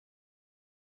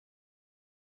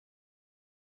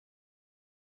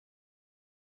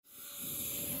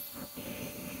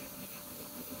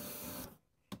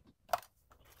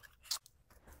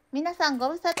皆さんご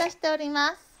無沙汰しておりま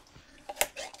す。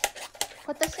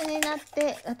今年になっ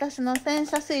て私の洗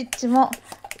車スイッチも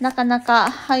なかな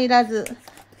か入らず、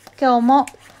今日も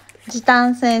時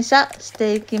短洗車し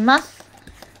ていきます。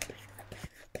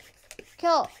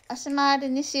今日足回り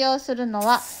に使用するの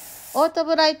はオート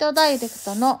ブライトダイレク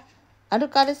トのアル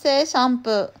カリ性シャンプ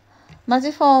ーマ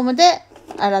ジフォームで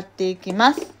洗っていき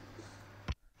ます。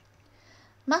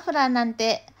マフラーなん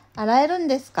て洗えるん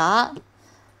ですか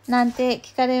なんて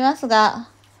聞かれますが、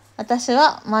私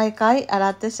は毎回洗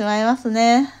ってしまいます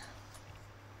ね。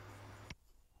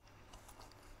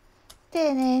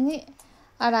丁寧に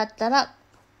洗ったら、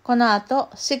この後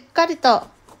しっかりと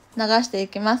流してい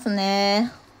きます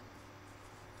ね。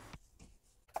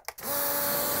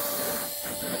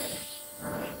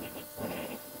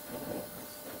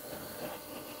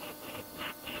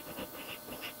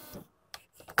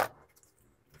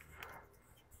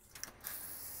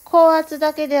高圧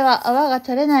だけでは泡が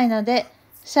取れないので、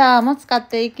シャワーも使っ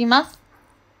ていきます。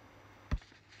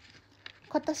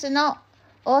今年の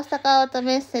大阪アウト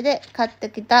メッセで買って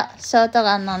きたショート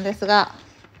ガンなんですが、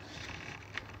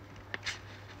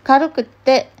軽く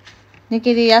て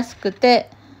握りやすくて、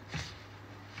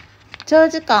長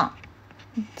時間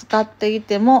使ってい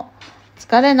ても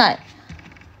疲れない。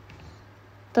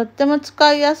とっても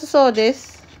使いやすそうで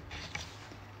す。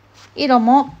色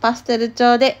もパステル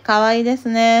調で可愛いです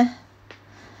ね。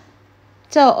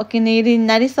超お気に入りに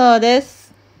なりそうで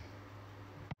す。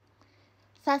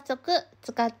早速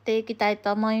使っていきたい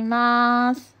と思い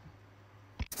ます。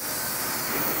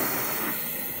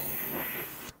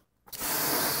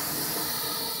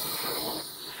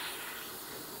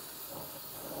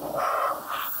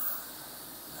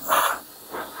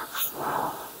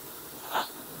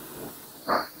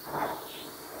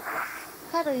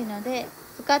軽いので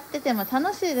使ってても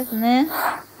楽しいですね。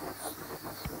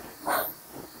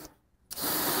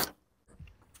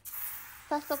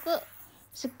早速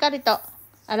しっかりと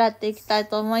洗っていきたい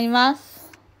と思います。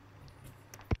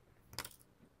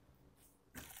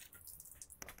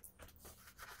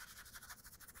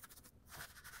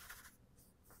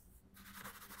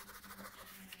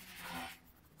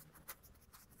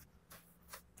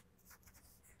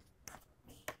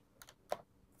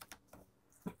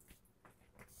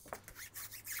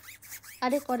あ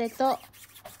れこれと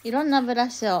いろんなブラ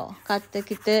シを買って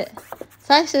きて、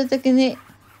最終的に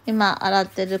今洗っ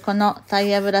てるこのタ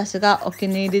イヤブラシがお気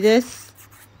に入りです。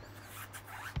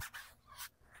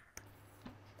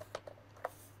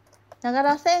なが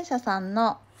ら洗車さん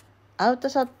のアウト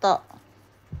ショット。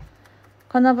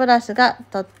このブラシが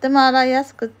とっても洗いや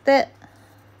すくて、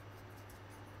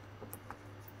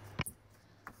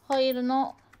ホイール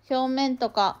の表面と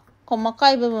か細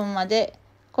かい部分まで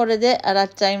これで洗っ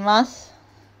ちゃいます。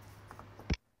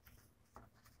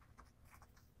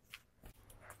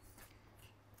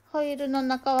ホイールの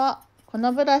中はこ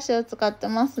のブラシを使って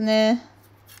ますね。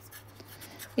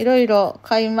いろいろ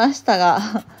買いましたが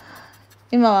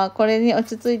今はこれに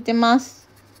落ち着いてます。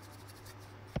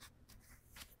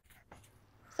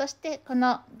そしてこ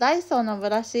のダイソーのブ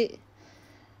ラシ、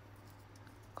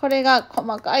これが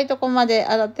細かいとこまで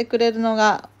洗ってくれるの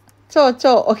が超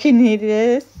お気に入り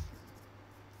です。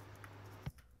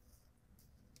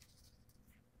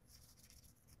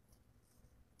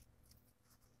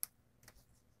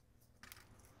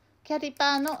キャリ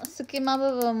パーの隙間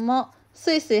部分も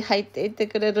スイスイ入っていって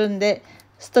くれるんで、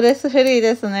ストレスフリー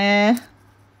ですね。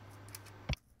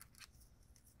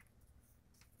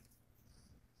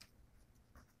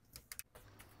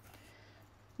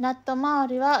ナット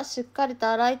周りはしっかりと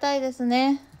洗いたいです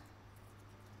ね。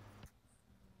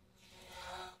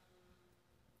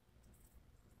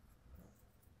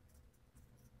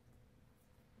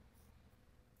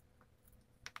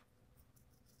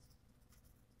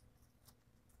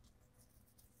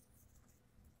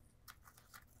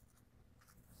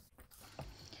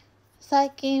最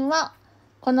近は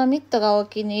このミットがお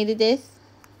気に入りです。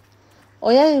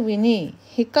親指に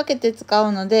引っ掛けて使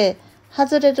うので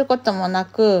外れることもな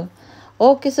く、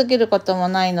大きすぎることも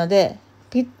ないので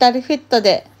ぴったりフィット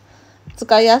で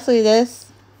使いやすいで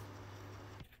す。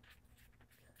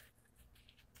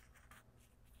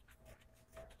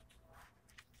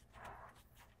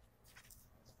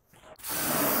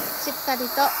しっかりと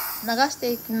流し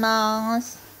ていきま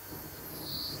す。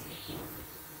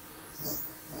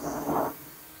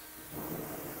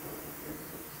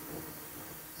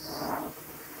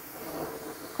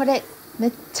これめ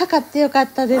っちゃ買ってよか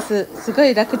ったです。すご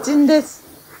い楽ちんです。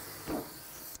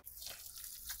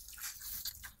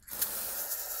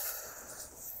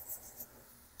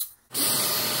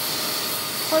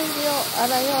ホイールを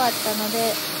洗い終わったの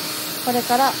で、これ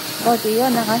からボディを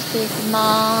流していき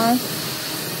ます。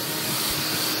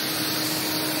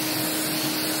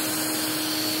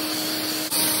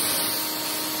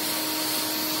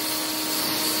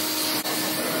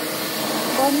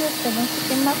ボンネットの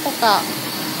隙間とか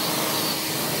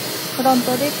フロン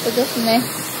トリップですね、よ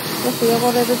く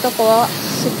汚れるとこは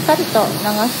しっかりと流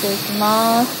していき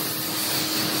ます。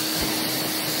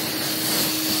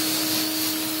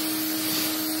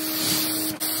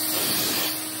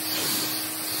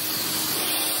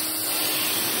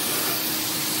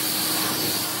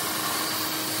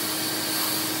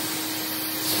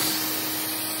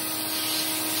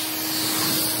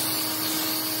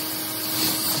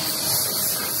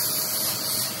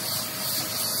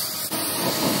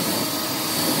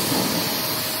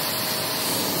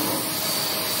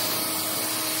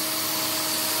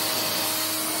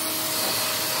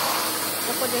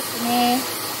ここですね、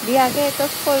リアゲート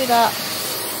スポイラ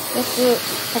ー、よく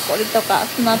ホコリとか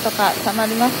砂とか溜ま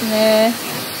りますね。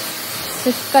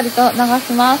しっかりと流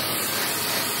します。し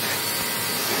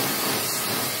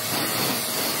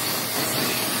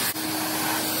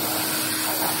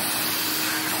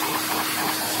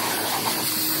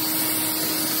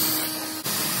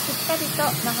っかりと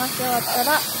流し終わった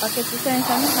らバケツ洗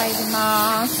車に入り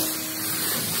ます。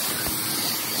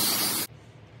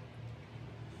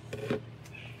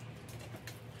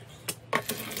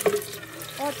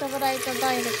オートブライト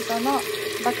ダイレクトの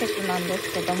バケツなんで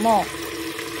すけども、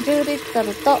10リット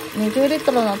ルと20リッ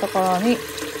トルのところに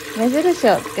目印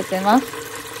をつけてます。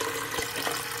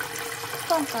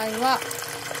今回は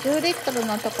10リットル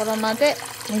のところまで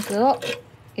水を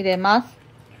入れます。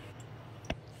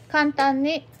簡単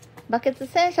にバケツ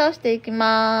洗車をしていき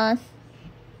ます。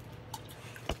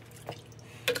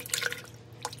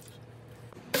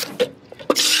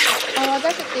泡立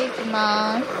てていき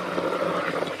ます。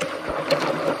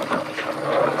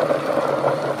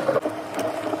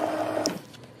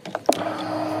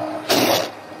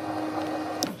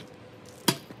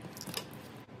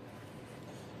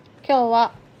今日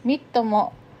はミット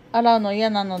も洗うの嫌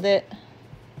なので、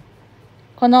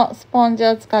このスポンジ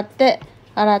を使って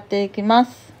洗っていきま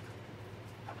す。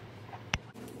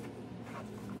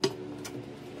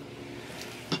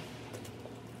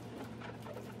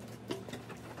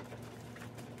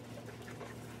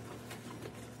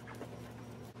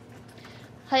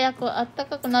早くあった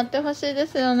かくなってほしいで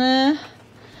すよね。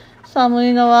寒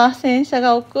いのは洗車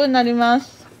が億劫になりま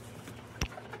す。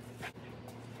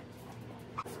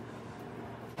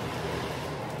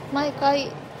毎回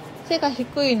背が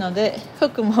低いので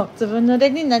服もずぶ濡れ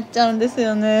になっちゃうんです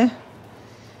よね。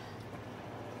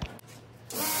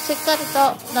しっかり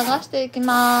と流していき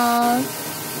ます。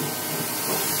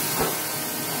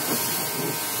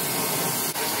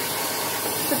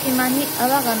隙間に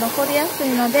泡が残りやすい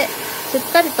のでしっ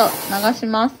かりと流し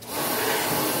ます。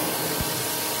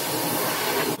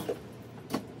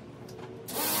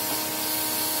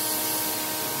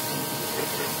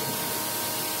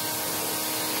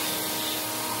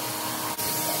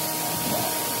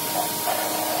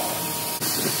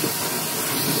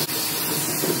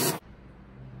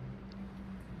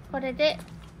これで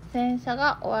洗車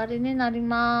が終わりになり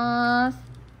ます。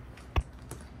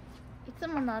いつ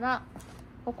もなら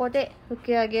ここで拭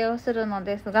き上げをするの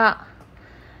ですが、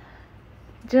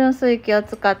純水器を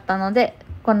使ったので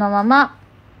このまま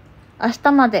明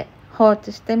日まで放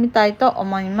置してみたいと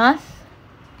思います。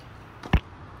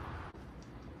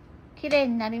綺麗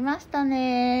になりました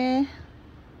ね。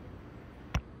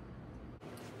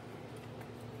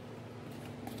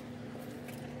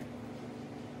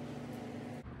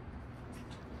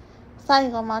最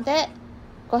後まで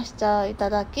ご視聴いた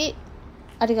だき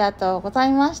ありがとうござ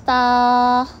いまし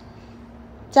た。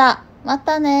じゃあま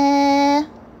たね。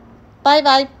バイ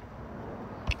バイ。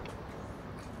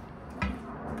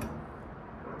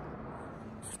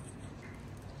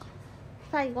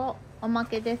最後おま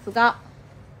けですが、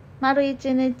丸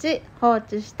1日放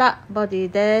置したボデ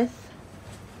ィです。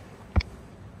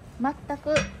全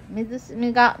く水染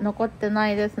みが残ってな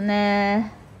いです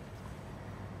ね。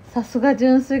さすが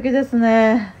純水器です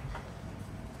ね。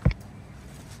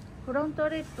フロント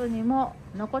リップにも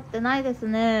残ってないです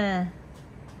ね。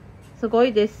すご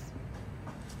いです。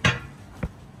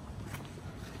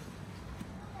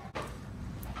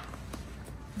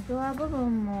ドア部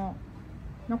分も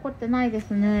残ってないで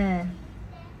すね。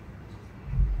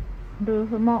ルー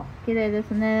フも綺麗で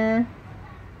すね。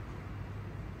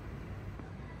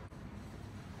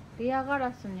リアガ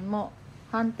ラスにも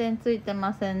斑点ついて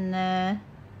ませんね。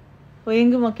ウイ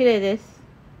ングも綺麗です。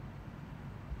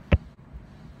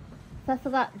さ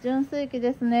すが純水器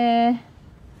ですね。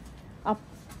あっ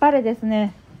ぱれです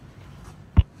ね。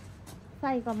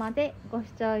最後までご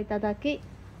視聴いただき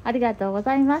ありがとうご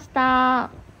ざいまし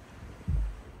た。